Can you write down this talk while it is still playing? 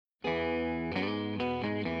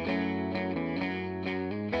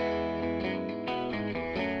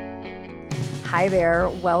Hi there.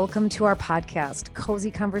 Welcome to our podcast, Cozy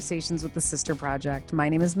Conversations with the Sister Project. My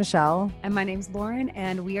name is Michelle. And my name's Lauren,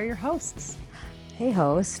 and we are your hosts. Hey,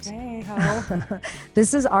 host. Hey, ho.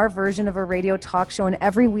 This is our version of a radio talk show, and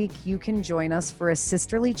every week you can join us for a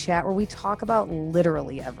sisterly chat where we talk about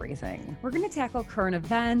literally everything. We're going to tackle current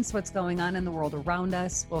events, what's going on in the world around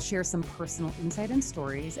us. We'll share some personal insight and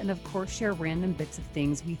stories, and of course, share random bits of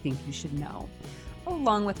things we think you should know,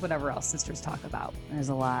 along with whatever else sisters talk about. There's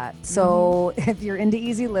a lot. So if you're into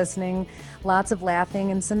easy listening, lots of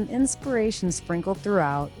laughing, and some inspiration sprinkled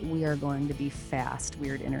throughout, we are going to be fast,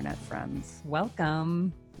 weird internet friends.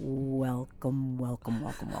 Welcome. Welcome.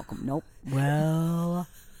 Nope. Well,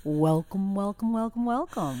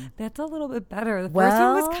 welcome. That's a little bit better. The first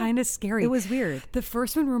one was kind of scary. It was weird. The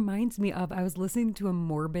first one reminds me of, I was listening to a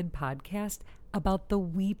morbid podcast about the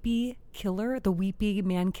weepy killer, the weepy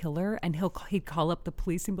man killer, and he'd call up the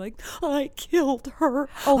police and be like, I killed her.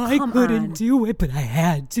 I couldn't do it, but I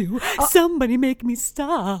had to. Somebody make me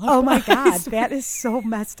stop. Oh my God, that is so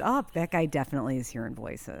messed up. That guy definitely is hearing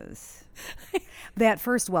voices. That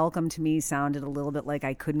first welcome to me sounded a little bit like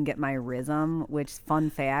I couldn't get my rhythm, which, fun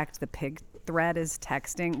fact, the pig thread is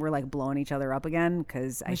texting. We're like blowing each other up again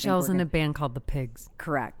because Michelle's in a band called The Pigs.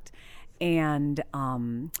 Correct. And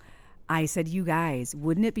I said, you guys,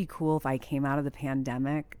 wouldn't it be cool if I came out of the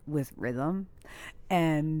pandemic with rhythm?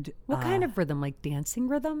 And what kind of rhythm? Like dancing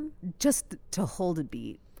rhythm? Just to hold a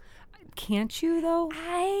beat. Can't you though?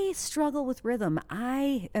 I struggle with rhythm.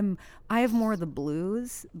 I have more of the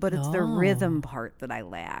blues, but it's the rhythm part that I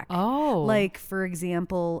lack. Oh. Like, for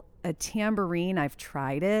example, a tambourine, I've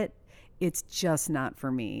tried it. It's just not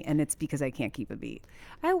for me, and it's because I can't keep a beat.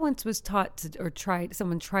 I once was taught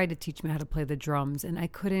someone tried to teach me how to play the drums, and I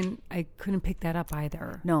couldn't pick that up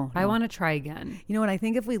either. No. I want to try again. You know what? I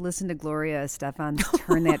think if we listen to Gloria Estefan's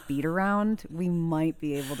Turn That Beat Around, we might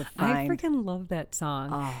be able to find. I freaking love that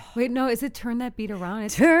song. Oh. Wait, no, is it Turn That Beat Around?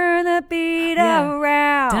 It's Turn that beat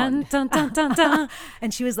around. Dun, dun, dun, dun, dun.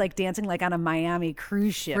 And she was like dancing like on a Miami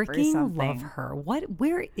cruise ship freaking or something. Love her.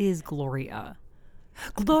 Where is Gloria?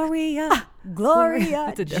 Gloria.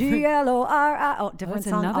 Gloria. Oh, different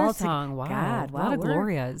song. Another song. Wow. God, wow. A lot of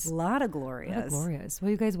Glorias. A lot of Glorias. Well,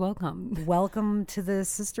 you guys, welcome. Welcome to the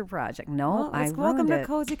Sister Project. No, welcome to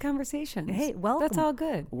Cozy Conversations. Hey, welcome. That's all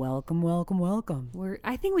good. Welcome.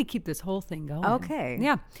 I think we keep this whole thing going. Okay.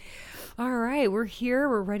 Yeah. All right. We're here.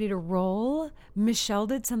 We're ready to roll. Michelle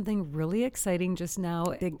did something really exciting just now.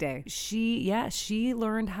 Big day. She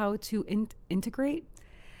learned how to integrate.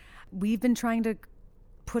 We've been trying to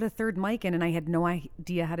put a third mic in, and I had no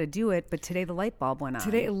idea how to do it, but today the light bulb went on.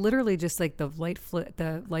 Today, literally just like the light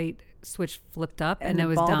switch flipped up and it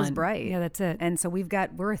was done. done. Was bright. Yeah, that's it. And so we're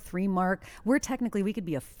a 3-mark. We could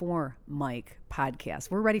be a 4-mic podcast.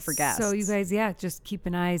 We're ready for guests. So you guys, just keep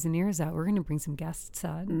an eyes and ears out. We're going to bring some guests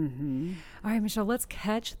on. Mm-hmm. All right, Michelle, let's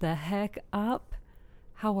catch the heck up.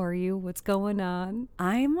 How are you? What's going on?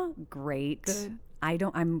 I'm great. Good.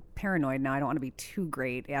 I'm paranoid now. I don't want to be too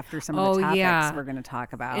great after some of the topics we're going to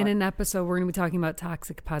talk about. In an episode, we're going to be talking about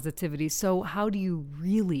toxic positivity. So how do you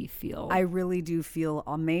really feel? I really do feel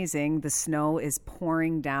amazing. The snow is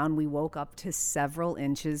pouring down. We woke up to several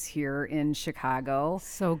inches here in Chicago.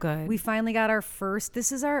 So good. We finally got our first,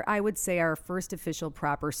 I would say our first official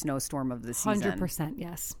proper snowstorm of the season. 100%,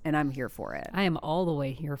 yes. And I'm here for it. I am all the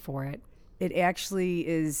way here for it. It actually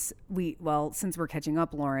is, since we're catching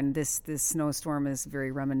up, Lauren, this snowstorm is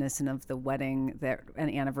very reminiscent of the wedding, an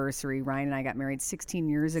anniversary. Ryan and I got married 16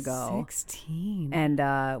 years ago. 16.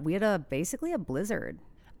 And we had basically a blizzard.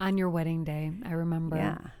 On your wedding day, I remember.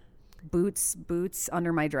 Yeah. Boots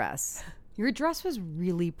under my dress. Your dress was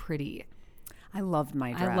really pretty. I loved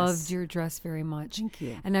my dress. I loved your dress very much. Thank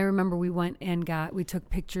you. And I remember we went and we took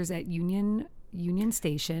pictures at Union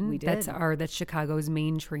Station. We did. That's Chicago's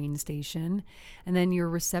main train station. And then your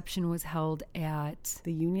reception was held at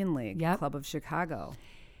the Union League Club of Chicago.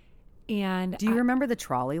 And do you remember the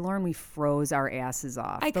trolley, Lauren? We froze our asses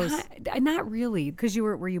off. Not really. Because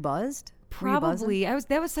were you buzzed? Probably.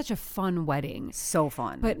 That was such a fun wedding. So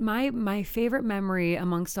fun. But my favorite memory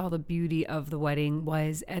amongst all the beauty of the wedding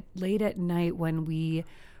was late at night when we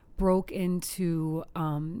broke into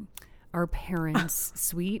our parents'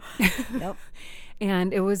 suite. Yep.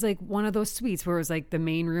 And it was like one of those suites where it was like the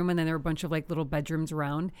main room and then there were a bunch of like little bedrooms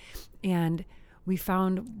around. And we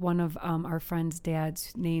found one of our friend's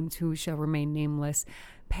dad's names, who shall remain nameless,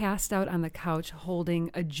 passed out on the couch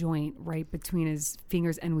holding a joint right between his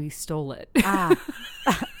fingers, and we stole it. I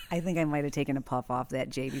think I might have taken a puff off that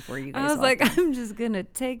J before you guys. I was like, I'm just going to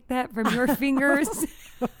take that from your fingers.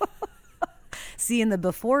 See, in the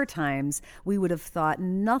before times, we would have thought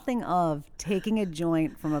nothing of taking a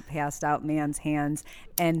joint from a passed out man's hands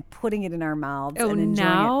and putting it in our mouths Oh, and enjoying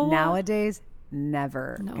now? it. Nowadays,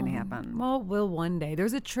 never can happen. Well, will one day.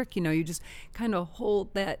 There's a trick, you just kind of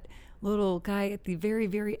hold that little guy at the very,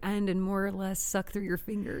 very end and more or less suck through your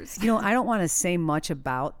fingers. I don't want to say much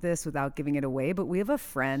about this without giving it away, but we have a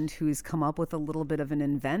friend who's come up with a little bit of an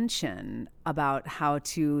invention about how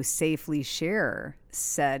to safely share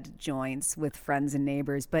said joints with friends and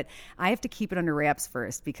neighbors. But I have to keep it under wraps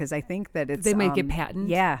first because I think that it's... They might get patent?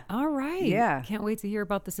 Yeah. All right. Yeah. Can't wait to hear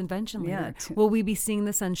about this invention later. Yeah. Will we be seeing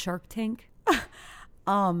this on Shark Tank?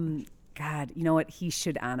 God, you know what? He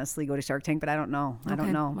should honestly go to Shark Tank, but I don't know. I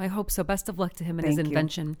don't know. I hope so. Best of luck to him and his Thank you.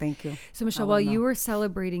 invention. Thank you. So, Michelle, while you were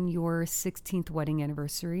celebrating your 16th wedding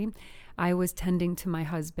anniversary, I was tending to my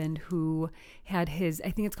husband who had his,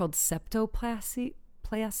 I think it's called septoplasty.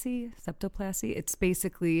 Septoplasty. It's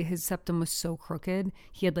basically his septum was so crooked.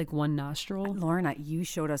 He had like one nostril. Lauren, you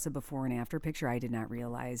showed us a before and after picture. I did not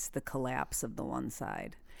realize the collapse of the one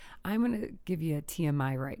side. I'm going to give you a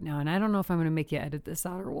TMI right now, and I don't know if I'm going to make you edit this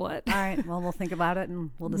out or what. All right. Well, we'll think about it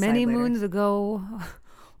and we'll decide Many later. moons ago,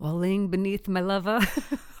 while laying beneath my lover,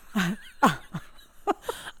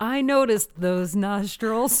 I noticed those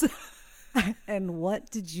nostrils. And what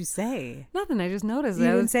did you say? Nothing. I just noticed. You I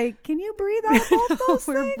didn't was, say, can you breathe out both those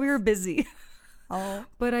things? we were busy. Oh.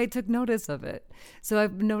 But I took notice of it. So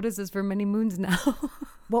I've noticed this for many moons now.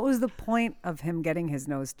 What was the point of him getting his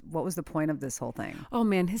nose? What was the point of this whole thing? Oh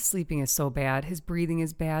man, his sleeping is so bad. His breathing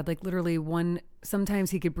is bad. Like literally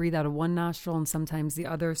sometimes he could breathe out of one nostril and sometimes the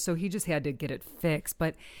other. So he just had to get it fixed.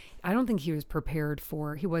 But I don't think he was not prepared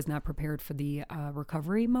for the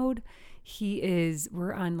recovery mode.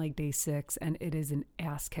 We're on like day 6 and it is an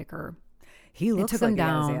ass kicker. He looks took like him he got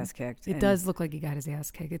down. his ass kicked. It does look like he got his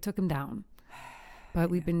ass kicked. It took him down. But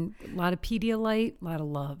we've been a lot of Pedialyte, a lot of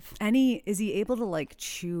love. Is he able to like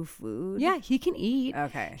chew food? Yeah, he can eat.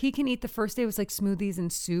 Okay. He can eat. The first day was like smoothies and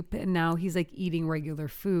soup, and now he's like eating regular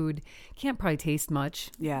food. Can't probably taste much.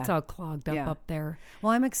 Yeah. It's all clogged up there.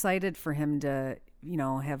 Well, I'm excited for him to,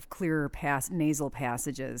 have clearer nasal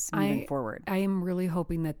passages moving forward. I am really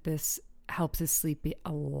hoping that this helps his sleep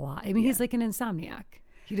a lot. I mean, he's like an insomniac.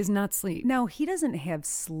 He does not sleep. Now, he doesn't have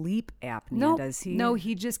sleep apnea, does he? No,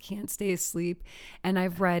 he just can't stay asleep. And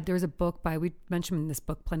I've read, there's a book we mentioned in this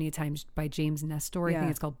book plenty of times by James Nestor. I think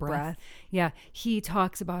it's called Breath. Yeah. He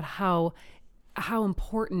talks about how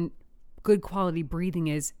important good quality breathing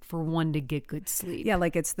is for one to get good sleep. Yeah,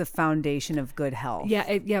 like it's the foundation of good health.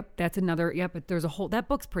 Yeah. That's another. Yeah. But there's that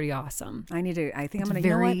book's pretty awesome. I think I'm It's going to,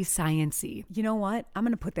 very sciencey. You know what? I'm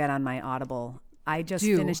going to put that on my Audible. I just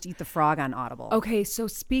finished Eat the Frog on Audible. Okay, so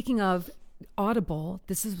speaking of Audible,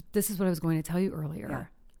 this is what I was going to tell you earlier. Yeah.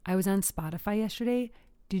 I was on Spotify yesterday.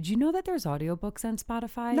 Did you know that there's audiobooks on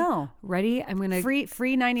Spotify? No. Ready? I'm going to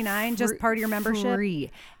free 99, just part of your membership. Free.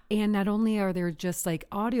 And not only are there just like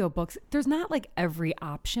audiobooks, there's not like every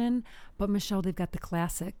option, but Michelle, they've got the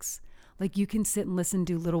classics. Like you can sit and listen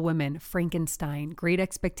to Little Women, Frankenstein, Great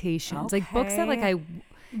Expectations, like books that like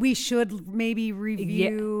we should maybe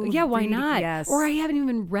review. Yeah, why not? Yes. Or I haven't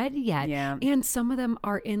even read yet. Yeah. And some of them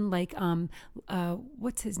are in like,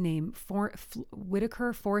 what's his name? Forrest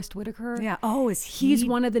Whitaker. Yeah. Oh, He's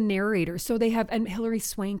one of the narrators. So they have, and Hilary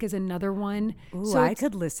Swank is another one. Ooh, so I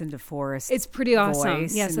could listen to Forrest. It's pretty awesome.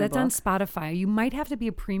 voice Yeah, in so the that's on book. Spotify. You might have to be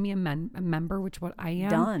a premium member, which what I am.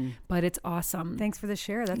 Done. But it's awesome. Thanks for the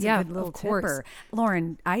share. That's Yeah, a good little of course. tipper.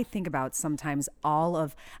 Lauren, I think about sometimes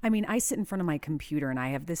I sit in front of my computer and I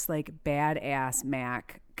have this like badass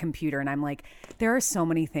Mac computer and I'm like, there are so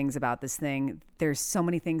many things about this thing. There's so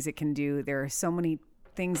many things it can do. There are so many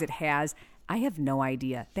things it has. I have no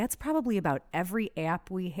idea. That's probably about every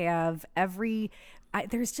app we have. There's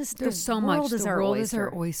so much. The world is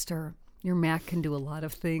our oyster. Your Mac can do a lot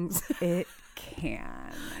of things. It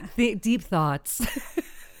can. Deep thoughts.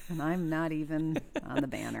 And I'm not even on the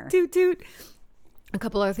banner. Toot toot. A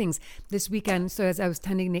couple other things this weekend. So as I was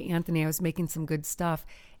tending to Anthony, I was making some good stuff.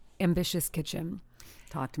 Ambitious Kitchen.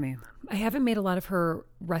 Talk to me. I haven't made a lot of her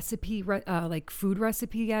recipe, like food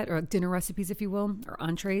recipe yet, or dinner recipes, if you will, or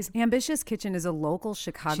entrees. Ambitious Kitchen is a local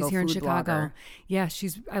Chicago She's here in food Chicago. blogger. Yeah,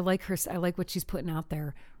 I like her. I like what she's putting out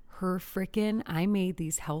there. I made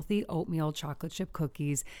these healthy oatmeal chocolate chip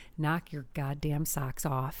cookies. Knock your goddamn socks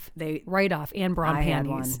off. Right off. And brown I had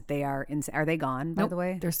panties. one. They are they gone, by the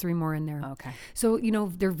way? There's 3 more in there. Okay. So,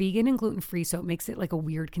 they're vegan and gluten-free, so it makes it like a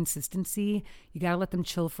weird consistency. You got to let them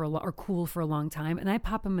chill or cool for a long time. And I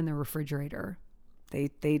pop them in the refrigerator.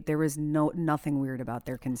 There was nothing weird about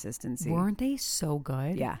their consistency. Weren't they so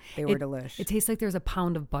good? Yeah, they were delish. It tastes like there's a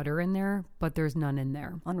pound of butter in there, but there's none in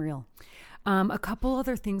there. Unreal. A couple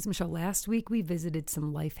other things, Michelle. Last week we visited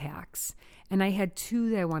some life hacks, and I had two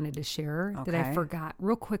that I wanted to share that I forgot.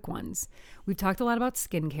 Real quick ones. We've talked a lot about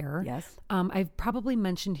skincare. Yes. I've probably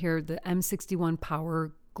mentioned here the M61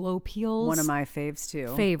 Power Glow Peels. One of my faves too.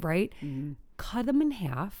 Fave, right? Mm-hmm. Cut them in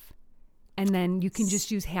half. And then you can just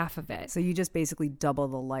use half of it. So you just basically double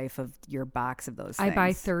the life of your box of those I things.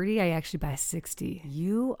 buy 30. I actually buy 60.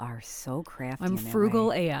 You are so crafty. I'm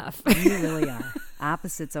frugal AF. You really are.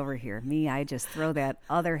 Opposites over here. Me, I just throw that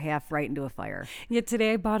other half right into a fire. Yeah,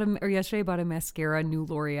 yesterday I bought a mascara, new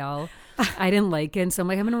L'Oreal. I didn't like it. And so I'm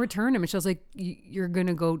like, I'm going to return it. Michelle's like, you're going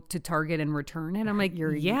to go to Target and return it? I'm like,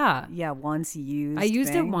 yeah. Yeah, once used. I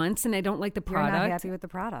used it once and I don't like the product. You're not happy with the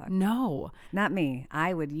product. No. Not me.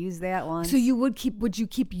 I would use that one. So would you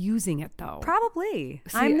keep using it though? Probably.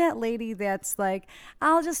 See, I'm that lady that's like,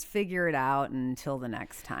 I'll just figure it out until the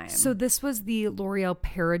next time. So this was the L'Oreal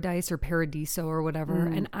Paradise or Paradiso or whatever,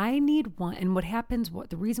 and I need one. And what happens?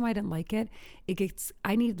 The reason why I didn't like it,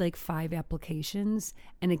 I need like 5 applications,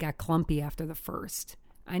 and it got clumpy after the first.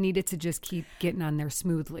 I needed to just keep getting on there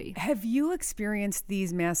smoothly. Have you experienced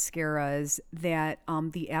these mascaras that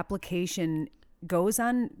the application goes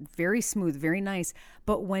on very smooth, very nice,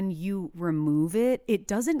 but when you remove it, it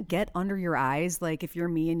doesn't get under your eyes? Like if you're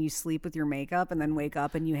me and you sleep with your makeup and then wake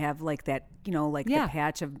up and you have like that, the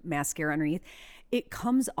patch of mascara underneath, it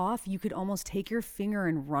comes off. You could almost take your finger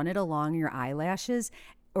and run it along your eyelashes,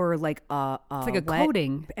 or like it's like a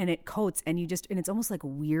coating, and it coats, and it's almost like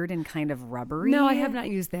weird and kind of rubbery. No, I have not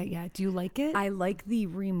used that yet. Do you like it? I like the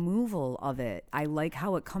removal of it. I like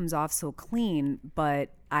how it comes off so clean,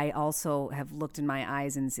 but I also have looked in my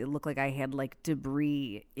eyes and it looked like I had like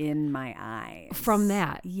debris in my eyes from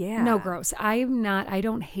that. Yeah. No, gross. I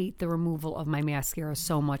don't hate the removal of my mascara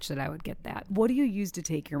so much that I would get that. What do you use to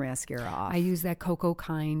take your mascara off? I use that Coco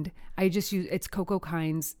Kind. It's Coco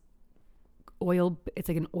Kind's oil. It's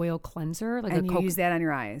like an oil cleanser. And you use that on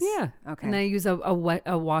your eyes? Yeah. Okay. And I use a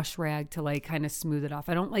wash rag to like kind of smooth it off.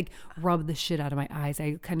 I don't like rub the shit out of my eyes.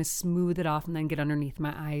 I kind of smooth it off and then get underneath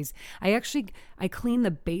my eyes. I clean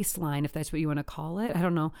the baseline, if that's what you want to call it, I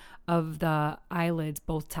don't know, of the eyelids,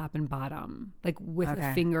 both top and bottom, like with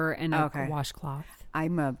a finger and a washcloth.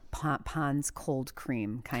 I'm a Pond's cold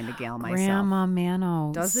cream kind of gal myself. Grandma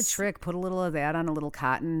Manos does the trick. Put a little of that on a little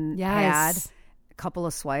cotton pad. Couple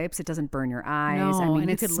of swipes, it doesn't burn your eyes. No, and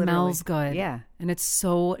it smells good. Yeah. And it's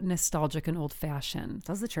so nostalgic and old-fashioned.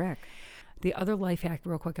 Does the trick. The other life hack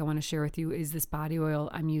real quick I want to share with you is this body oil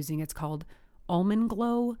I'm using. It's called Almond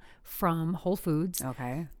Glow from Whole Foods.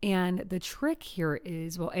 Okay. And the trick here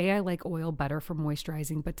is, I like oil better for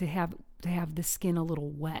moisturizing, but to have the skin a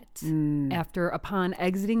little wet upon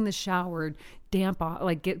exiting the shower, damp off,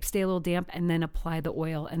 stay a little damp, and then apply the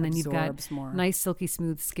oil, and then you've got nice silky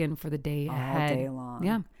smooth skin for the day ahead. All day long.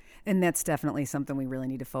 Yeah. And that's definitely something we really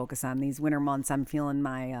need to focus on. These winter months, I'm feeling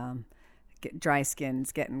my dry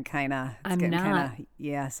skin's getting kind of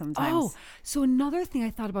sometimes. Oh, so another thing I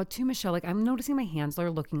thought about too, Michelle, like I'm noticing my hands are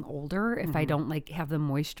looking older if I don't like have them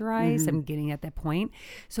moisturized. I'm getting at that point.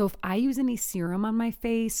 So if I use any serum on my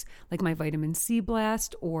face, like my vitamin C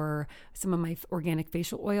blast or some of my organic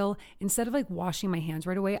facial oil, instead of like washing my hands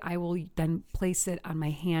right away, I will then place it on my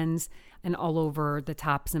hands and all over the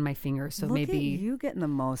tops and my fingers. So Look maybe at you getting the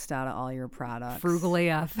most out of all your products. Frugal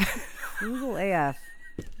AF. Frugal AF.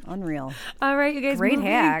 Unreal. All right, you guys. Great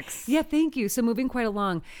hacks. Yeah, thank you. So moving quite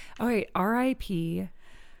along. All right, R.I.P.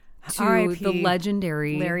 to the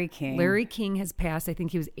legendary Larry King. Larry King has passed. I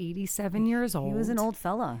think he was 87 years old. He was an old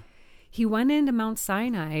fella. He went into Mount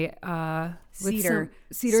Sinai. Cedar.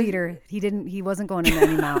 He wasn't going into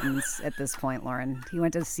any mountains at this point, Lauren. He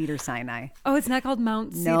went to Cedar Sinai. Oh, it's not called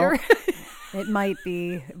Mount Cedar? No. It might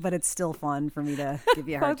be, but it's still fun for me to give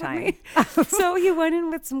you a hard time. So he went in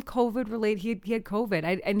with some COVID related. He had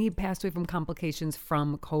COVID, and he passed away from complications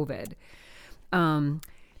from COVID.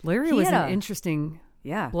 Larry was an interesting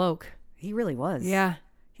bloke. He really was. Yeah.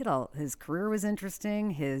 His career was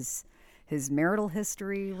interesting. His marital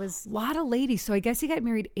history was... A lot of ladies. So I guess he got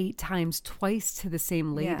married 8 times, twice to the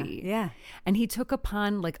same lady. Yeah. And he took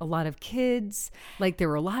upon like a lot of kids. Like there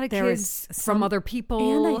were a lot of kids from other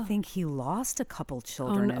people. And I think he lost a couple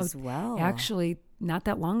children as well. Actually, not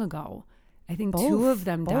that long ago. I think 2 of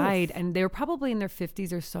them died. And they were probably in their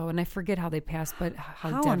 50s or so. And I forget how they passed, but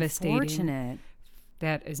how devastating. Unfortunate.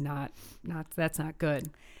 That is that's not good.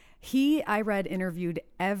 I read, interviewed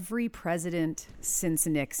every president since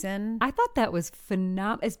Nixon. I thought that was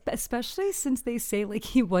phenomenal, especially since they say like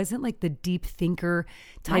he wasn't like the deep thinker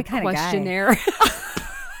type questionnaire.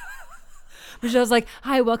 Michelle's like,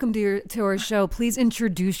 "Hi, welcome to our show. Please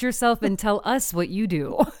introduce yourself and tell us what you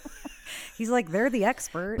do." He's like, they're the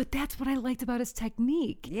expert. But that's what I liked about his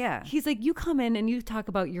technique. Yeah. He's like, you come in and you talk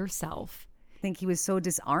about yourself. I think he was so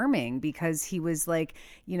disarming because he was like,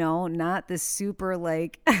 not the super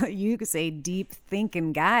like you could say deep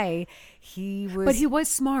thinking guy. But he was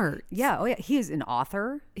smart. Yeah. Oh yeah. He is an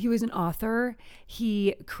author. He was an author.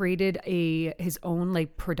 He created his own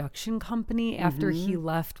like production company after he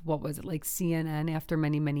left, what was it, like CNN after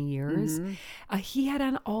many, many years. He had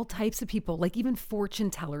on all types of people, like even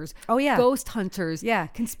fortune tellers. Oh yeah. Ghost hunters. Yeah.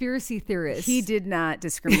 Conspiracy theorists. He did not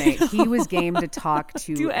discriminate. He was game to talk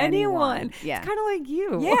to anyone. Yeah. It's kind of like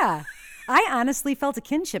you. Yeah. I honestly felt a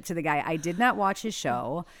kinship to the guy. I did not watch his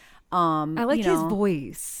show. I like his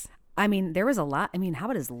voice. I mean, there was a lot. I mean, how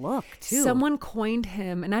about his look too? Someone coined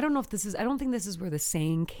him, and I don't think this is where the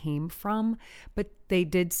saying came from, but they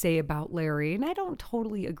did say about Larry, and I don't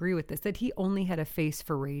totally agree with this, that he only had a face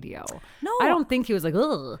for radio. No. I don't think he was like,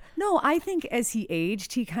 ugh. No, I think as he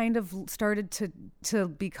aged, he kind of started to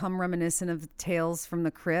become reminiscent of Tales from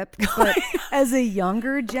the Crypt. But as a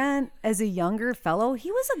younger fellow, he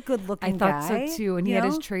was a good looking guy. I thought so too. And he had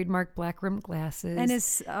his trademark black rimmed glasses. And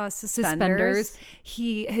his suspenders.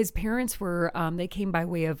 His parents were, they came by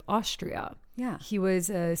way of Austria. Yeah. He was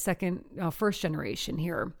first generation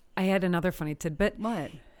here. I had another funny tidbit.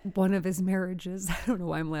 What? One of his marriages, I don't know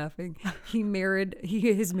why I'm laughing. His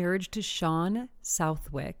marriage to Sean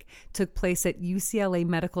Southwick took place at UCLA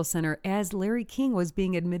Medical Center as Larry King was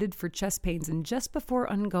being admitted for chest pains and just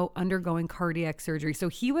before undergoing cardiac surgery. So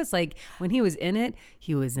he was like, when he was in it,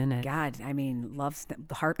 he was in it. God, I mean,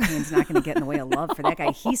 the heart pain's not going to get in the way of love for that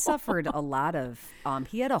guy. He suffered a lot of,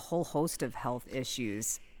 he had a whole host of health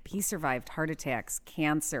issues. He survived heart attacks,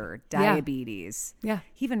 cancer, diabetes. Yeah.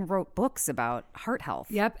 He even wrote books about heart health.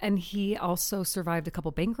 Yep. And he also survived a couple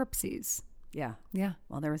bankruptcies. Yeah. Yeah.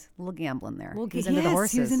 Well, there was a little gambling there. Well, he was into the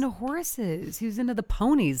horses. He was into horses. He was into the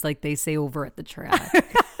ponies, like they say over at the track.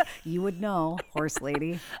 You would know, horse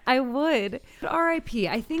lady. I would. But R.I.P.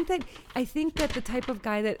 I think that the type of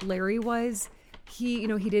guy that Larry was, he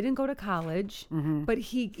didn't go to college, but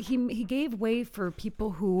he gave way for people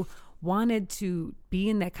who wanted to be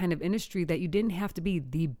in that kind of industry, that you didn't have to be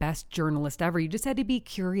the best journalist ever. You just had to be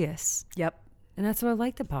curious. Yep. And that's what I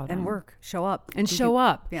liked about him. And work. Show up.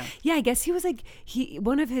 Yeah. Yeah, I guess he was like,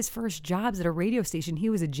 one of his first jobs at a radio station, he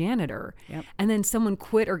was a janitor. Yep. And then someone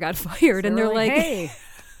quit or got fired. And they're like, hey,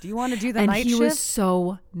 do you want to do the night shift? And he was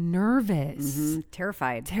so nervous.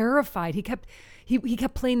 Terrified. He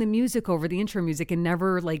kept playing the music over the intro music and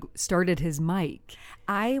never like started his mic.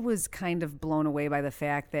 I was kind of blown away by the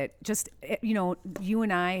fact that just, you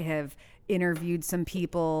and I have interviewed some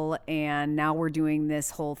people and now we're doing this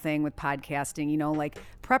whole thing with podcasting, like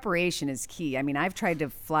preparation is key. I mean, I've tried to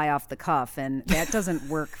fly off the cuff and that doesn't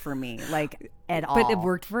work for me, like at all. But it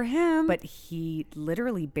worked for him. But he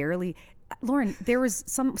literally barely... Lauren, there was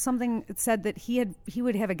something that said that he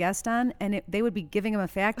would have a guest on and they would be giving him a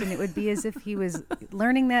fact and it would be as if he was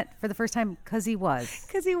learning that for the first time because he was.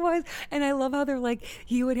 And I love how they're like,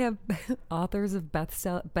 he would have authors of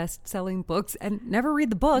best-selling books and never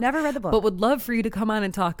read the book. But would love for you to come on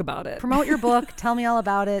and talk about it. Promote your book. Tell me all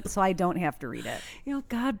about it so I don't have to read it.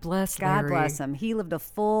 God bless Larry. God bless him. He lived a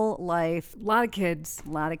full life. A lot of kids. A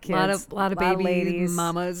lot of baby ladies.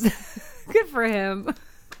 Mamas. Good for him.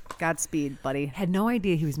 Godspeed, buddy. Had no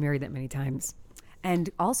idea he was married that many times.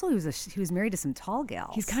 And also he was married to some tall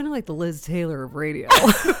gals. He's kind of like the Liz Taylor of radio.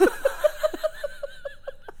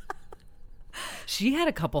 She had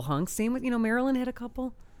a couple hunks. Same with, Marilyn had a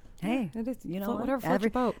couple. Hey, whatever floats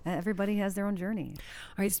your boat. Everybody has their own journey.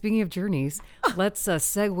 All right, speaking of journeys, let's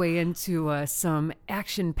segue into some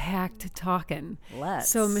action-packed talking.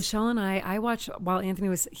 So Michelle and I watched, while Anthony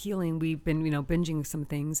was healing, we've been, binging some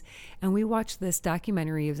things, and we watched this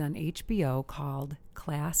documentary. It was on HBO called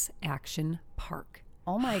Class Action Park.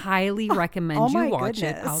 Highly recommend you watch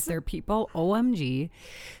it out there, people. OMG.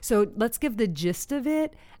 So let's give the gist of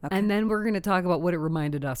it, and then we're going to talk about what it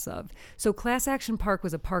reminded us of. So Class Action Park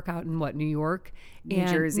was a park out in New York? New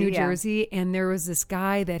Jersey. And there was this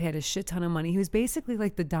guy that had a shit ton of money. He was basically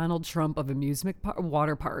like the Donald Trump of amusement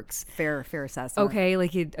water parks. Fair assessment. Okay,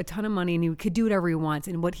 like he had a ton of money, and he could do whatever he wants.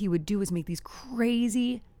 And what he would do is make these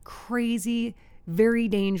crazy, very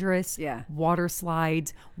dangerous water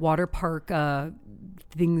slides, water park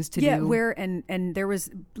things to do. Yeah, and there was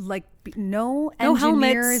like no No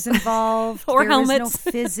engineers helmets. involved. Or there was no helmets.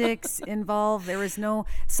 physics involved. There was no.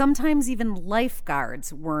 Sometimes even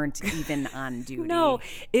lifeguards weren't even on duty. No,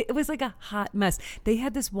 it was like a hot mess. They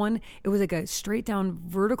had this one, it was like a straight down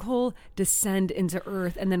vertical descend into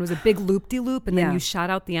earth, and then it was a big loop-de-loop, and then Yeah. you shot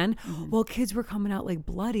out the end. Well, kids were coming out like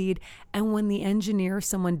bloodied, and when the engineer,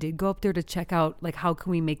 someone did go up there to check out, like, how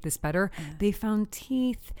can we make this better? They found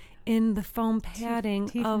teeth in the foam padding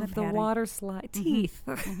teeth in of the the padding. water slide. Teeth.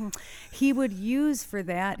 He would use for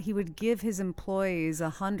that. He would give his employees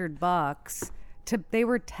 $100 to. They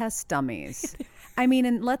were test dummies. I mean,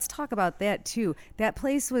 and let's talk about that too. That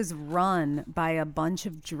place was run by a bunch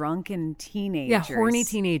of drunken teenagers. Yeah, horny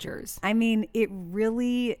teenagers. I mean, it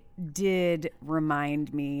really did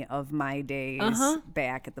remind me of my days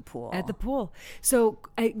back at the pool. At the pool. So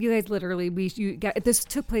you guys literally, this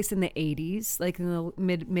took place in the 80s, like in the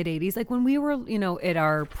mid 80s, like when we were, at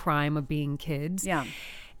our prime of being kids. Yeah.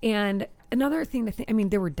 And another thing to think, I mean,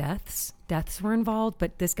 there were deaths were involved,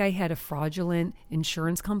 but this guy had a fraudulent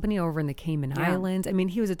insurance company over in the Cayman Islands. I mean,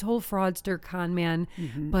 he was a total fraudster, con man,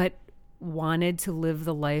 but wanted to live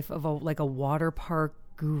the life of a water park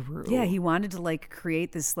guru. Yeah, he wanted to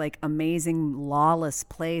create this amazing lawless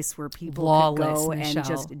place where people Lawless, could go Michelle. and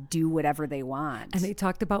just do whatever they want. And they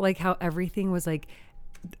talked about how everything was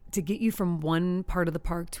to get you from one part of the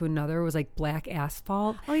park to another was black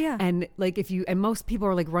asphalt. Oh, yeah. And most people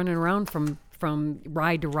are running around from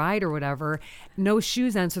ride to ride or whatever, no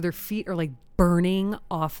shoes on, so their feet are burning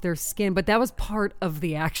off their skin. But that was part of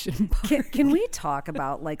the action part. Can we talk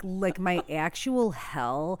about my actual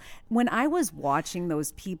hell when I was watching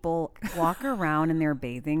those people walk around in their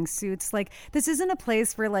bathing suits? This isn't a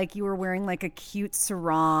place where you were wearing a cute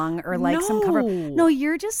sarong or some cover. No,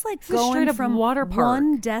 you're just a going straight-up from water park.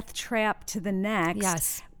 one death trap to the next.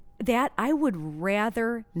 Yes. That I would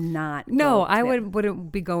rather not. No, go to I that.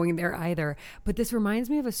 wouldn't be going there either. But this reminds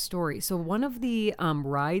me of a story. So one of the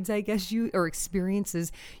rides, I guess or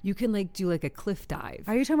experiences, you can do a cliff dive.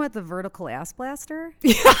 Are you talking about the vertical ass blaster?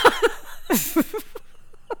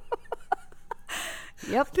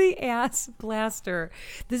 Yep, the ass blaster.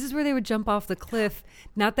 This is where they would jump off the cliff,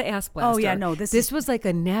 not the ass blaster. Oh, yeah, no, this was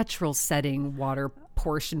a natural setting water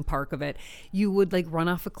portion park of it. You would run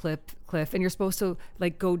off a cliff, and you're supposed to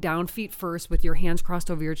go down feet first with your hands crossed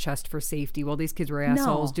over your chest for safety. While these kids were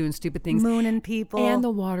assholes doing stupid things, Mooning people, and the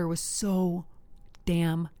water was so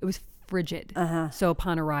damn. It was frigid. So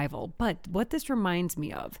upon arrival, but what this reminds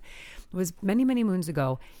me of was many moons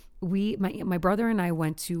ago. My brother and I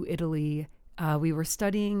went to Italy. We were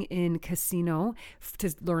studying in Cassino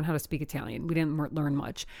to learn how to speak Italian. We didn't learn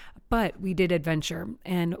much, but we did adventure.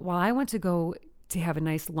 And while I went to go to have a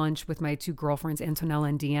nice lunch with my two girlfriends, Antonella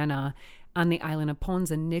and Deanna, on the island of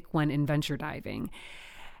Ponza, Nick went adventure diving.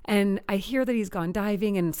 And I hear that he's gone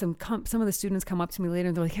diving, and some of the students come up to me later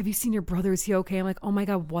and they're like, "Have you seen your brother? Is he okay?" I'm like, "Oh my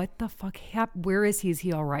God, what the fuck happened? Where is he? Is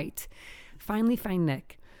he all right?" Finally find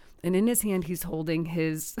Nick. And in his hand, he's holding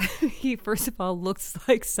he first of all looks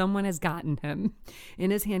like someone has gotten him.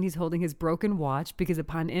 In his hand, he's holding his broken watch because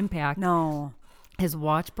upon impact, his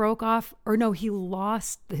watch broke off. Or no, he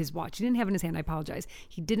lost his watch. He didn't have it in his hand. I apologize.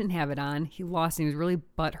 He didn't have it on. He lost it. He was really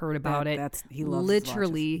butthurt about it. He loves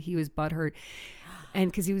Literally, he was butthurt.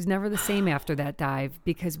 And because he was never the same after that dive,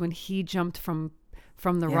 because when he jumped from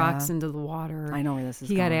the rocks into the water, I know where this is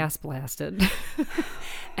he got going. ass blasted.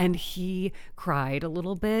 And he cried a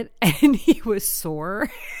little bit, and he was sore.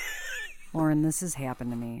 Lauren, this has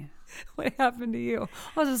happened to me. What happened to you?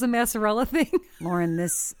 Oh, this was a Mazzarella thing. Lauren,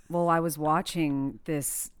 I was watching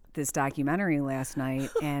this documentary last night,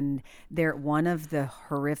 and one of the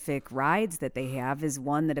horrific rides that they have is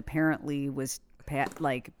one that apparently was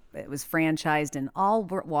it was franchised in all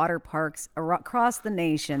water parks across the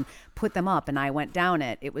nation, put them up, and I went down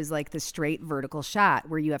it. It was the straight vertical shot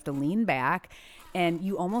where you have to lean back, and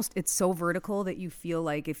it's so vertical that you feel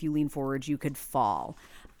like if you lean forward, you could fall.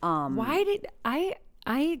 Why did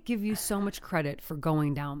I give you so much credit for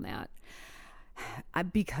going down that?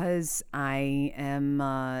 Because I am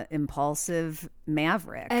impulsive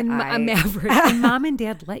maverick. And a maverick. And mom and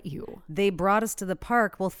dad let you. They brought us to the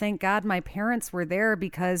park. Well, thank God my parents were there,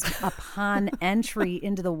 because upon entry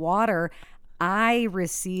into the water, I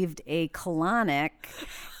received a colonic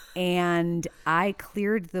and I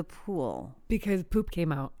cleared the pool. Because poop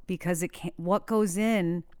came out. Because what goes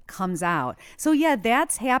in comes out. So yeah,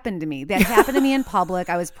 that's happened to me. That happened to me in public.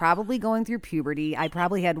 I was probably going through puberty. I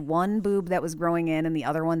probably had one boob that was growing in and the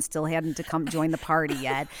other one still hadn't to come join the party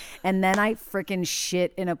yet. And then I freaking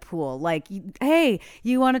shit in a pool. Like, hey,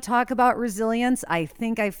 you want to talk about resilience? I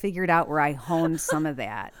think I figured out where I honed some of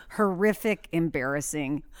that. Horrific,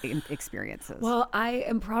 embarrassing experiences. Well, I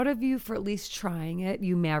am proud of you for at least trying it.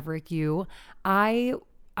 You maverick, you.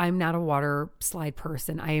 I'm not a water slide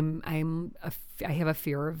person. I have a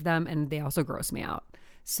fear of them, and they also gross me out.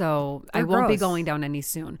 So I won't be going down any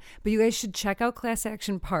soon. But you guys should check out Class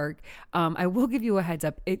Action Park. I will give you a heads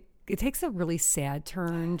up. It takes a really sad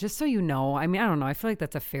turn, just so you know. I mean, I don't know. I feel like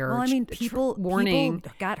that's a fair people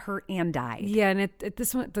got hurt and died. Yeah, and it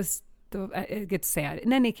gets sad.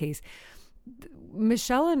 In any case,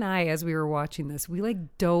 Michelle and I, as we were watching this, we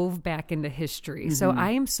like dove back into history. Mm-hmm. So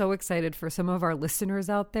I am so excited for some of our listeners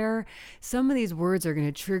out there. Some of these words are going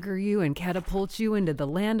to trigger you and catapult you into the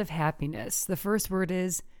land of happiness. The first word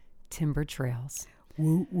is timber trails.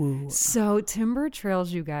 Woo woo. So Timber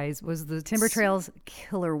Trails, you guys, was the Timber Trails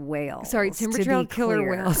killer whales. Sorry, Timber Trail killer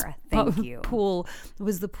whales. Thank you. Pool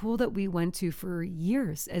was the pool that we went to for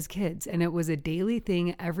years as kids, and it was a daily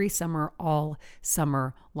thing every summer, all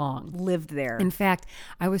summer long. Lived there. In fact,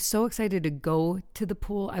 I was so excited to go to the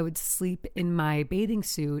pool. I would sleep in my bathing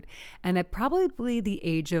suit, and at probably the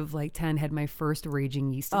age of like 10, had my first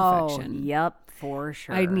raging yeast infection. Oh, yep, for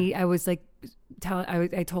sure. I was like.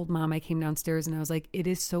 I told Mom, I came downstairs and I was like, it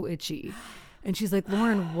is so itchy. And she's like,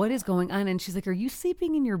 Lauren, what is going on? And she's like, are you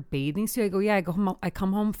sleeping in your bathing suit? I go, yeah, I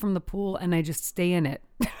come home from the pool and I just stay in it.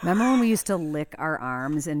 Remember when we used to lick our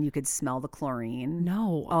arms and you could smell the chlorine?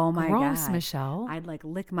 No. Oh my Gross, God. Michelle. I'd like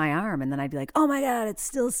lick my arm and then I'd be like, oh my God, it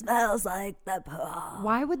still smells like the pool.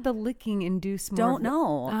 Why would the licking induce more? Don't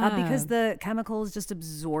know. Because the chemical is just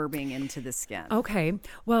absorbing into the skin. Okay.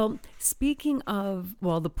 Well, speaking of,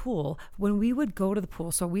 the pool, when we would go to the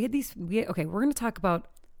pool, so we had we're going to talk about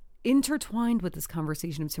intertwined with this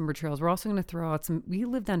conversation of Timber Trails. We're also going to throw out we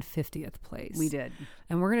lived on 50th Place. We did.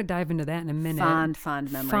 And we're going to dive into that in a minute.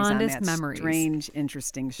 Fond memories. Fondest on that memories. Strange,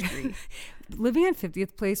 interesting street. Living on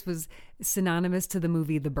 50th Place was synonymous to the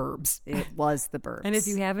movie The Burbs. It was The Burbs. And if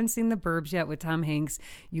you haven't seen The Burbs yet with Tom Hanks,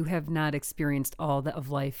 you have not experienced all that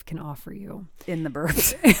of life can offer you. In The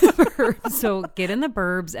Burbs. So get in The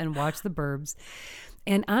Burbs and watch The Burbs.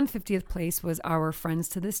 And on 50th Place was our friends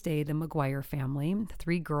to this day, the McGuire family,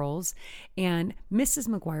 3 girls. And Mrs.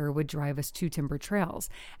 McGuire would drive us to Timber Trails.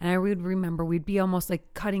 And I would remember we'd be almost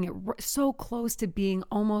like cutting it so close to being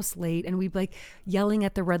almost late. And we'd be like yelling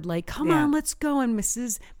at the red light, come on, let's go. And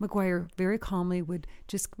Mrs. McGuire very calmly would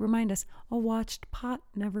just remind us, a watched pot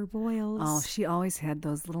never boils. Oh, she always had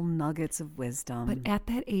those little nuggets of wisdom. But at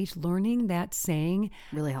that age, learning that saying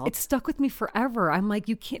really helped. It stuck with me forever. I'm like,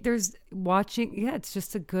 you can't, there's watching. Yeah,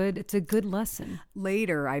 it's a good lesson.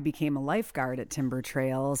 Later, I became a lifeguard at Timber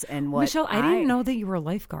Trails. And Michelle, I didn't know that you were a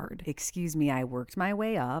lifeguard. Excuse me, I worked my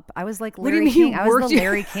way up. I was like Larry King. I was the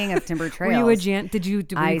Larry King of Timber Trails. Were you a Did you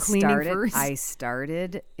do cleaning first? I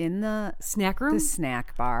started in the snack room? The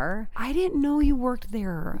snack bar. I didn't know you worked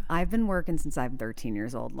there. I've been working since I'm 13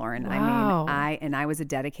 years old, Lauren. Wow. I mean, I was a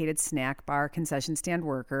dedicated snack bar concession stand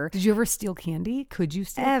worker. Did you ever steal candy? Could you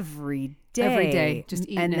steal? Every day, just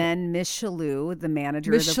eating and it. then Miss Shalou, the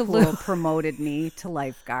manager of the pool, promoted me to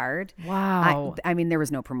lifeguard. Wow. I mean, there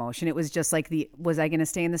was no promotion. It was just like was I going to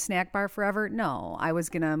stay in the snack bar forever? No, I was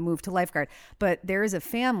going to move to lifeguard. But there is a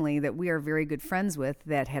family that we are very good friends with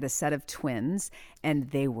that had a set of twins, and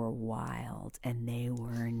they were wild and they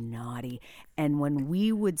were naughty. And when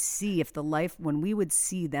we would see when we would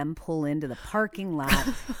see them pull into the parking lot,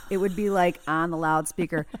 it would be like on the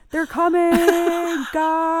loudspeaker, they're coming,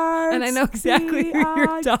 guards. And I know exactly who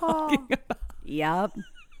you're talking about. Yep.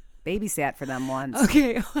 Babysat for them once.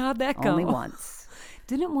 Okay, how'd that go? Only once.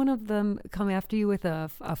 Didn't one of them come after you with a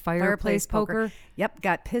fireplace poker? Yep,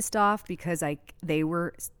 got pissed off because they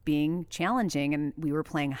were being challenging and we were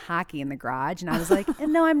playing hockey in the garage. And I was like,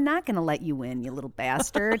 no, I'm not going to let you win, you little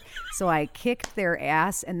bastard. So I kicked their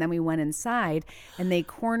ass and then we went inside and they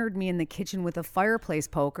cornered me in the kitchen with a fireplace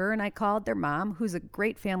poker. And I called their mom, who's a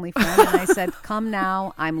great family friend. And I said, come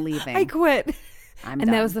now, I'm leaving. I quit. I'm and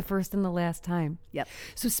done. That was the first and the last time. Yep.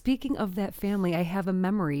 So speaking of that family, I have a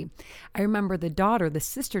memory. I remember the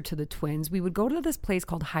sister to the twins. We would go to this place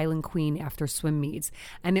called Highland Queen after swim meets,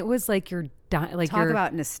 and it was like talk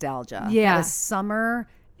about nostalgia. Yeah, a summer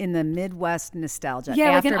in the Midwest nostalgia.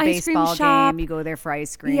 Yeah, after like a an ice baseball cream shop. game, you go there for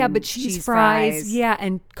ice cream. Yeah, but cheese fries. Yeah,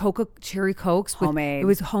 and cherry Cokes. Homemade. It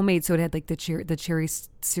was homemade, so it had like the cherry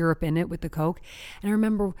syrup in it with the Coke. And I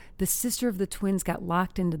remember the sister of the twins got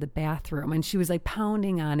locked into the bathroom, and she was like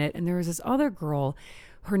pounding on it. And there was this other girl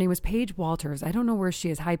her name was Paige Walters. I don't know where she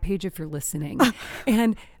is. Hi, Paige, if you're listening.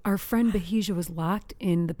 And our friend Bahija was locked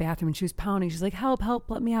in the bathroom and she was pounding. She's like, help,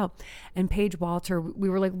 let me out. And Paige Walter, we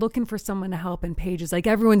were like looking for someone to help. And Paige is like,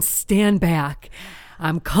 everyone stand back.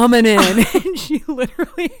 I'm coming in. And she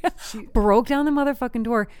literally broke down the motherfucking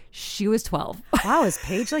door. She was 12. Wow, is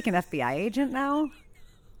Paige like an FBI agent now?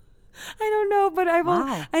 I don't know, but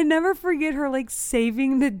Wow. I never forget her like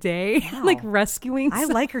saving the day, Wow. like rescuing. I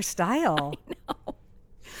like her style.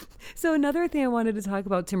 So another thing I wanted to talk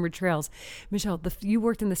about Timber Trails, Michelle, you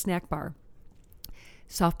worked in the snack bar.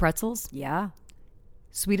 Soft pretzels, Yeah.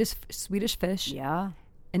 Swedish fish, Yeah.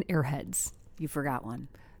 and Airheads. You forgot one.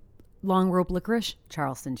 Long rope licorice.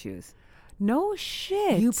 Charleston chews. No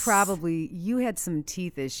shit. You had some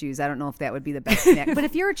teeth issues. I don't know if that would be the best snack. But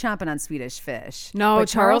if you were chomping on Swedish fish. No, but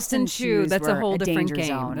Charleston chew. That's a were whole different danger game.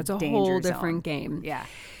 zone. That's a Danger whole zone. different game. Yeah.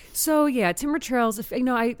 So yeah, Timber Trails.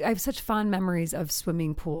 I have such fond memories of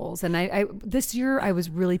swimming pools, and I this year I was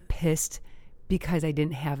really pissed because I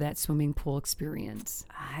didn't have that swimming pool experience.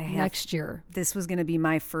 Next year, This was going to be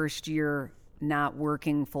my first year not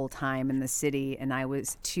working full time in the city, and I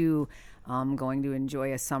was too going to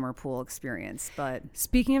enjoy a summer pool experience. But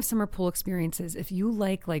speaking of summer pool experiences, if you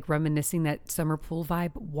like reminiscing that summer pool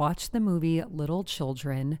vibe, watch the movie Little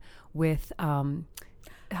Children with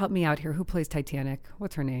help me out here. Who plays Titanic?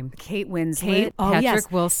 What's her name? Kate Winslet,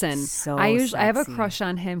 Patrick Wilson. So I have a sexy. crush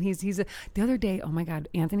on him. The other day. Oh my God,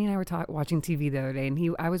 Anthony and I were watching TV the other day,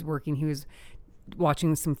 and I was working. He was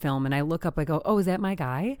watching some film, and I look up. I go, "Oh, is that my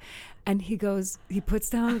guy?" And he goes, he puts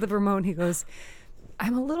down the remote. And he goes,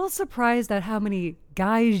 "I'm a little surprised at how many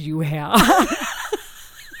guys you have."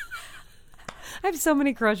 I have so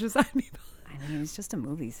many crushes on people. I mean, he's just a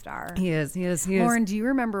movie star. He is. Lauren, do you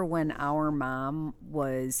remember when our mom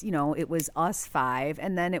was, it was us five,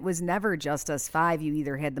 and then it was never just us five. You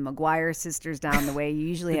either had the McGuire sisters down the way. You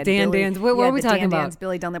usually had Dan Billy. Dans. What you had are we the talking Dan about? Dans,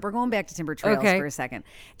 Billy down there. We're going back to Timber Trails Okay. for a second.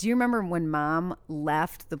 Do you remember when Mom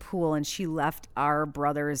left the pool and she left our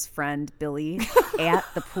brother's friend Billy at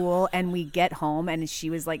the pool, and we get home and she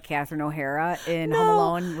was like Catherine O'Hara in Home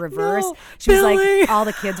Alone reverse. no, She was Billy. like, all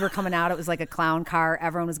the kids were coming out. It was like a clown car.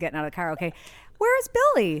 Everyone was getting out of the car. Okay. Where's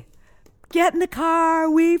Billy? Get in the car.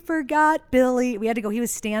 We forgot Billy. We had to go. He was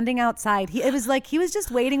standing outside. It was like he was just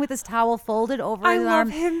waiting with his towel folded over I his love arm.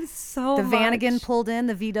 him so The much. Vanagon pulled in.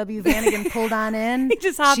 The VW Vanagon pulled on in. He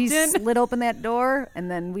just hopped she in. slid open that door, and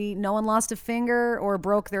then no one lost a finger or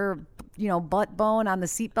broke their butt bone on the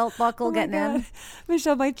seatbelt buckle Oh my getting in. God.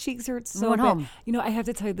 Michelle, my cheeks hurt so went bad. home. I have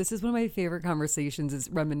to tell you, this is one of my favorite conversations is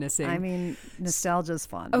reminiscing. I mean, nostalgia's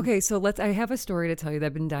fun. Okay, so I have a story to tell you that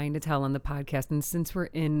I've been dying to tell on the podcast. And since we're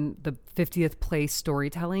in the 50th place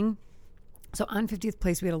storytelling, so on 50th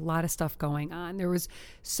place, we had a lot of stuff going on. There was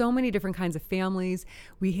so many different kinds of families.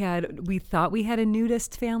 We thought we had a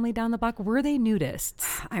nudist family down the block. Were they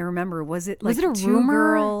nudists? I remember. Was it Was like it a two rumor?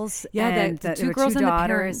 girls? Yeah, and the there two were girls and the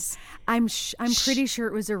daughters. parents. I'm pretty sure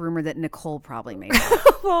it was a rumor that Nicole probably made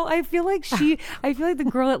up. Well, I feel like the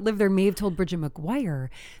girl that lived there may have told Bridget McGuire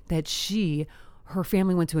that her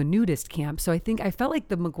family went to a nudist camp. So I felt like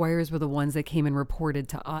the McGuires were the ones that came and reported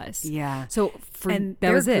to us. Yeah. So And that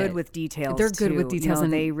they're was good it. with details. They're good with too. details,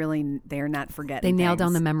 and they're not forgetting. they nail down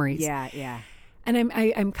things. the memories. Yeah. And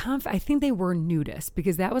I'm confident. I think they were nudists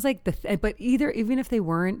because that was like but even if they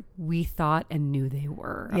weren't, we thought and knew they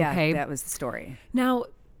were. Yeah, Okay. that was the story. Now,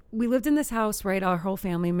 we lived in this house, right? Our whole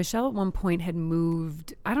family. Michelle at one point had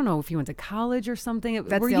moved. I don't know if you went to college or something.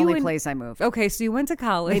 That's the only place I moved. Okay, so you went to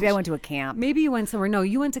college. Maybe I went to a camp. Maybe you went somewhere. No,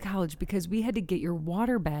 you went to college because we had to get your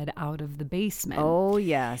waterbed out of the basement. Oh,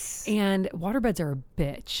 yes. And waterbeds are a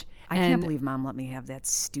bitch. I can't believe Mom let me have that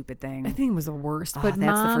stupid thing. I think it was the worst. Oh, But that's the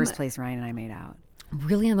Mom, first place Ryan and I made out.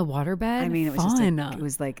 really on the waterbed? I mean, it was Fun. it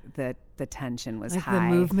was like the tension was like high. the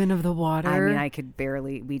movement of the water. I mean, I could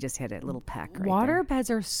barely. We just had a little peck. Right there.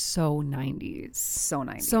 Waterbeds are so 90s. So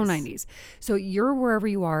 90s. So 90s. So you're wherever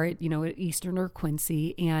you are, at Eastern or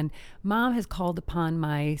Quincy, and Mom has called upon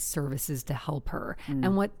my services to help her.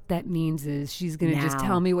 And what that means is she's going to just Now.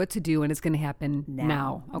 tell me what to do, and it's going to happen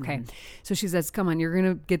Now. Okay. So she says, come on, you're going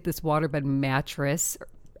to get this waterbed mattress,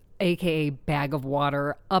 AKA bag of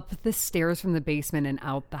water, up the stairs from the basement and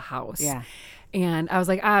out the house. Yeah. And I was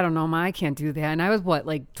like, I don't know, Ma, I can't do that. And I was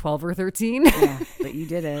like 12 or 13? Yeah, but you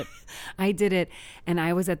did it. I did it. And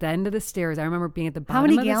I was at the end of the stairs. I remember being at the How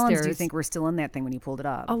bottom many of the gallons stairs. do you think were still in that thing when you pulled it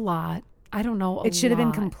up? A lot. I don't know. It should have been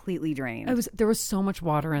lot. completely drained. There was so much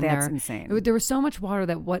water in there. That's insane. There was so much water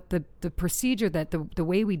that what the procedure that the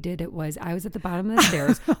way we did it was I was at the bottom of the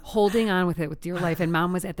stairs holding on with it with dear life, and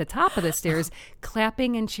Mom was at the top of the stairs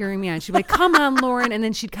clapping and cheering me on. She'd be like, "Come on, Lauren," and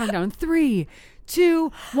then she'd count down 3,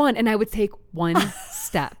 2, 1, and I would take one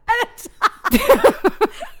step.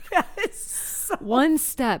 That is so... One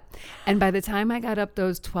step. And by the time I got up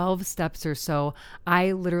those 12 steps or so,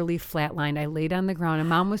 I literally flatlined. I laid on the ground, and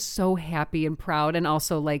Mom was so happy and proud, and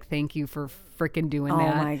also like, thank you for freaking doing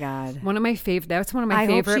that. Oh my God. One of my favorite. That's one of my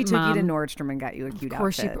favorite. I hope she took Mom. you to Nordstrom and got you a cute outfit. Of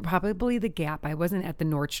course, she probably the Gap. I wasn't at the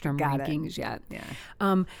Nordstrom rankings yet.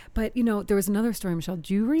 Yeah. But there was another story, Michelle.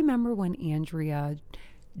 Do you remember when Andrea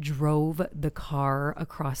drove the car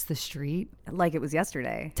across the street? Like it was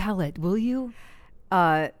yesterday. Tell it, will you?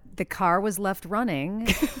 The car was left running,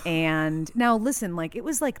 and now listen, like it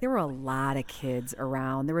was like there were a lot of kids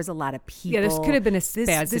around. There was a lot of people. Yeah, this could have been a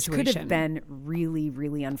bad This situation. could have been really,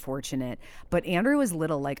 really unfortunate. But Andrew was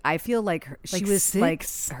little. Like I feel like she was 6? like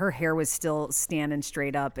her hair was still standing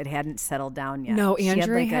straight up. It hadn't settled down yet. No, she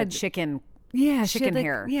Andrea had like had a chicken. Yeah, she chicken had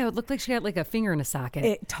hair. Yeah, it looked like she had like a finger in a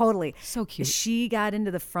socket. Totally. So cute. She got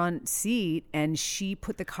into the front seat and she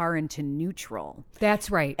put the car into neutral.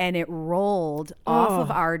 That's right. And it rolled off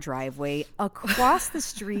of our driveway across the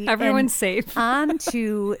street. Everyone's and safe.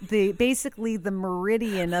 onto basically the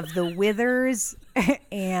meridian of the Withers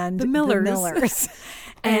and The Millers.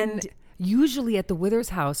 And usually at the Withers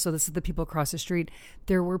house, so this is the people across the street,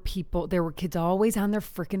 there were kids always on their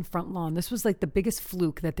freaking front lawn. This was like the biggest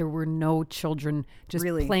fluke that there were no children just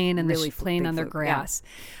playing in playing on their grass. Yeah.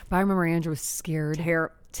 But I remember Andrew was scared.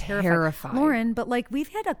 Terrified. Lauren, but like we've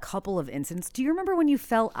had a couple of incidents. Do you remember when you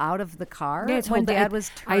fell out of the car when Dad was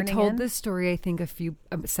turning I told in? this story, I think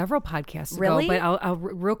several podcasts Really? ago, but I'll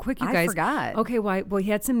real quick, you guys. I forgot. Okay, well,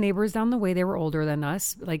 he had some neighbors down the way. They were older than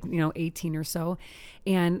us, like 18 or so,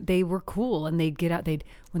 and they were cool. And they'd get out.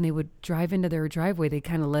 When they would drive into their driveway, they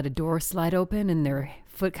kind of let a door slide open and their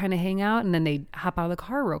foot kind of hang out, and then they'd hop out of the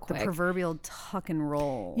car real quick. The proverbial tuck and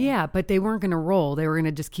roll. Yeah, but they weren't going to roll. They were going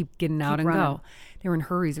to just keep getting out and running. go. They were in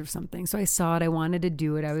hurries or something. So I saw it. I wanted to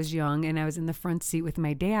do it. I was young, and I was in the front seat with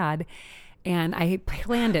my dad, and I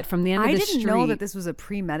planned it from the end of the street. I didn't know that this was a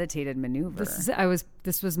premeditated maneuver.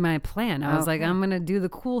 This was my plan. I was like, I'm going to do the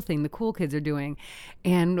cool thing the cool kids are doing.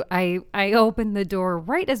 And I opened the door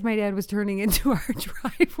right as my dad was turning into our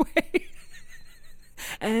driveway.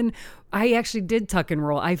 And I actually did tuck and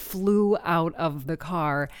roll. I flew out of the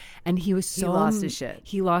car, and he was so... He lost his shit.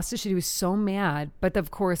 He lost his shit. He was so mad. But of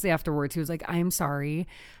course, afterwards, he was like, I'm sorry.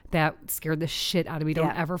 That scared the shit out of me.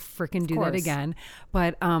 Don't ever freaking do that again.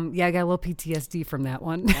 But I got a little PTSD from that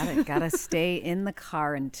one. Gotta stay in the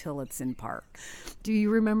car until it's in park. Do you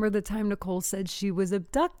remember the time Nicole said she was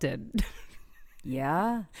abducted?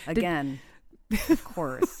 Yeah. Again, of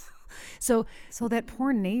course. So that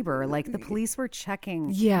poor neighbor, like the police were checking.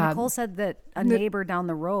 Yeah. Nicole said that a neighbor down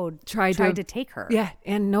the road tried to take her. Yeah.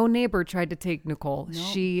 And no neighbor tried to take Nicole.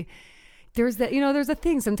 No. There's that, there's a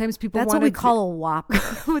thing. Sometimes people That's what we call a whopper.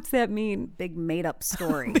 What's that mean? Big made up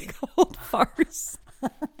story. Big old farce.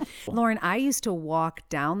 Lauren, I used to walk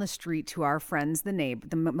down the street to our friends, the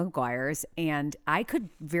McGuires, and I could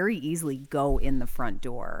very easily go in the front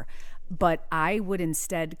door. But I would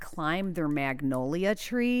instead climb their magnolia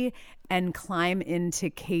tree and climb into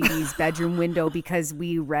Katie's bedroom window because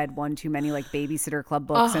we read one too many like Babysitter Club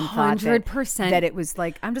books and thought 100% that it was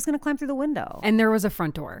like, I'm just going to climb through the window. And there was a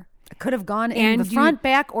front door. I could have gone in the front,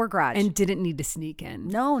 back, or garage. And didn't need to sneak in.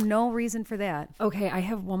 No reason for that. Okay, I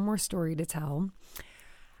have one more story to tell.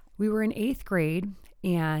 We were in 8th grade,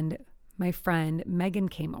 and my friend Megan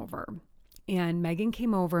came over. And Megan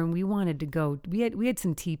came over, and we wanted to go. We had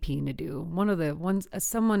some TPing to do.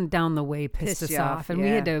 Someone down the way pissed us off, and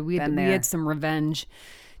we had some revenge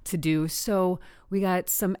to do. So we got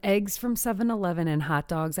some eggs from 7-Eleven and hot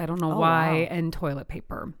dogs. I don't know why, and toilet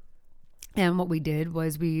paper. And what we did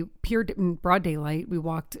was we appeared in broad daylight. We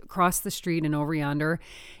walked across the street and over yonder,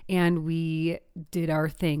 and we did our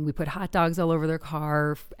thing. We put hot dogs all over their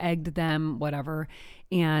car, egged them, whatever,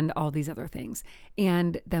 and all these other things.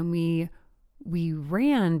 And then we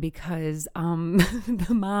ran because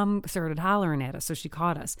the mom started hollering at us, so she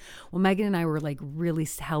caught us. Well, Megan and I were like really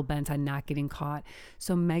hell-bent on not getting caught.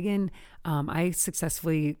 So Megan, I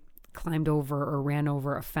successfully climbed over or ran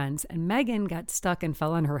over a fence, and Megan got stuck and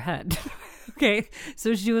fell on her head. Okay,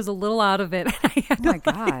 so she was a little out of it.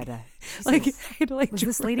 God! Was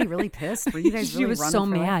this lady really pissed? Were you guys? She was so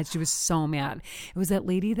mad. She was so mad. It was that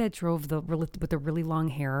lady that drove with the really long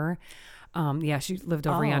hair. Yeah, she lived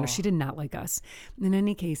over yonder. She did not like us. In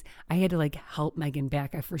any case, I had to like help Megan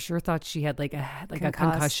back. I for sure thought she had like a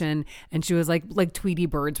concussion, and she was like Tweety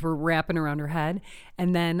birds were wrapping around her head.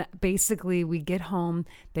 And then basically we get home,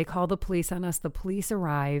 they call the police on us. The police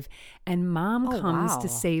arrive, and Mom comes to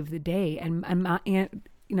save the day. And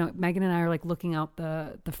Megan and I are like looking out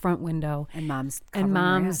the front window, and Mom's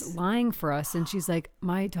lying for us, and she's like,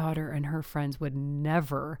 my daughter and her friends would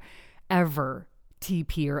never, ever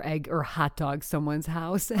TP or egg or hot dog someone's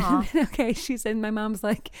house. And, okay, she said, my mom's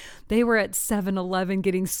like, they were at 7-Eleven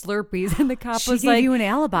getting Slurpees, and the cop was like, gave you an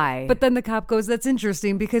alibi. But then the cop goes, that's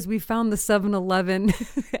interesting because we found the 7-Eleven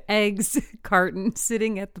eggs carton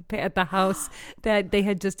sitting at the house that they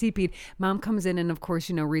had just TP'd. Mom comes in and of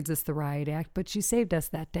course, reads us the riot act, but she saved us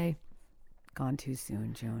that day. Gone too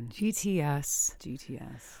soon, Joan.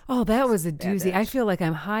 GTS. Oh, that was a doozy. I feel like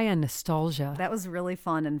I'm high on nostalgia. That was really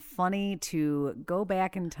fun and funny to go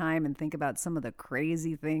back in time and think about some of the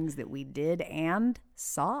crazy things that we did and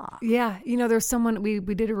saw. Yeah. There's someone, we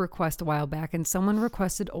did a request a while back, and someone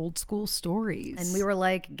requested old school stories. And we were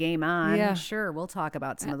like, game on. Yeah. Sure, we'll talk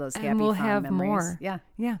about some of those happy, and we'll fond have memories. more. Yeah.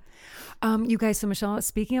 You guys, so Michelle,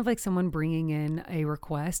 speaking of like someone bringing in a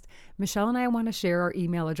request, Michelle and I want to share our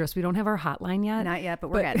email address. We don't have our hotline yet. Not yet, but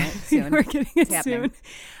we're getting it soon. We're getting it happening.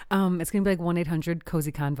 soon. It's going to be like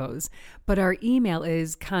 1-800-COZY-CONVOs. But our email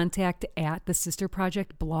is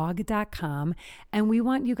contact@thesisterprojectblog.com. And we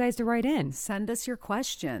want you guys to write in. Send us your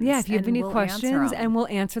questions. Yeah, if you have any questions, and we'll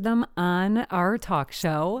answer them on our talk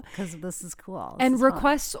show. Because this is cool. And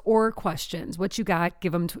requests or questions. What you got,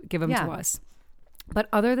 give them to us. But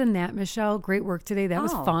other than that, Michelle, great work today. That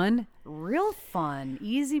was fun. Real fun.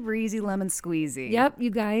 Easy breezy lemon squeezy. Yep, you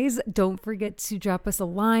guys, don't forget to drop us a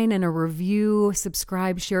line and a review,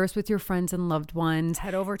 subscribe, share us with your friends and loved ones.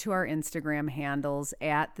 Head over to our Instagram handles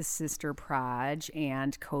 @thesisterproj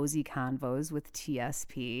and Cozy Convos with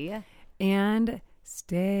TSP. And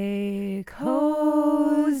stay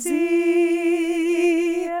cozy.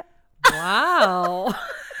 Wow.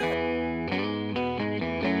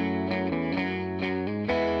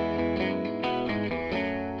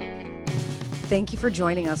 Thank you for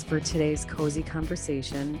joining us for today's cozy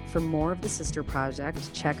conversation. For more of The Sister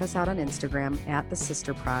Project, check us out on Instagram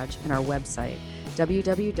 @thesisterproj and our website,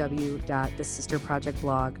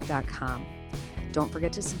 www.thesisterprojectblog.com. Don't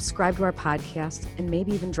forget to subscribe to our podcast and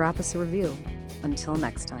maybe even drop us a review. Until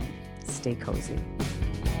next time, stay cozy.